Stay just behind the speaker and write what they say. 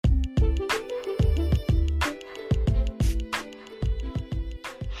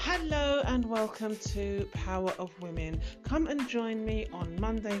and welcome to Power of Women. Come and join me on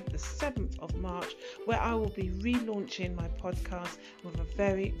Monday the 7th of March, where I will be relaunching my podcast with a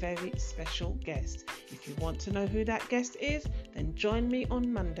very, very special guest. If you want to know who that guest is, then join me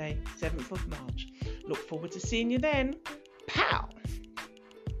on Monday 7th of March. Look forward to seeing you then. Pow!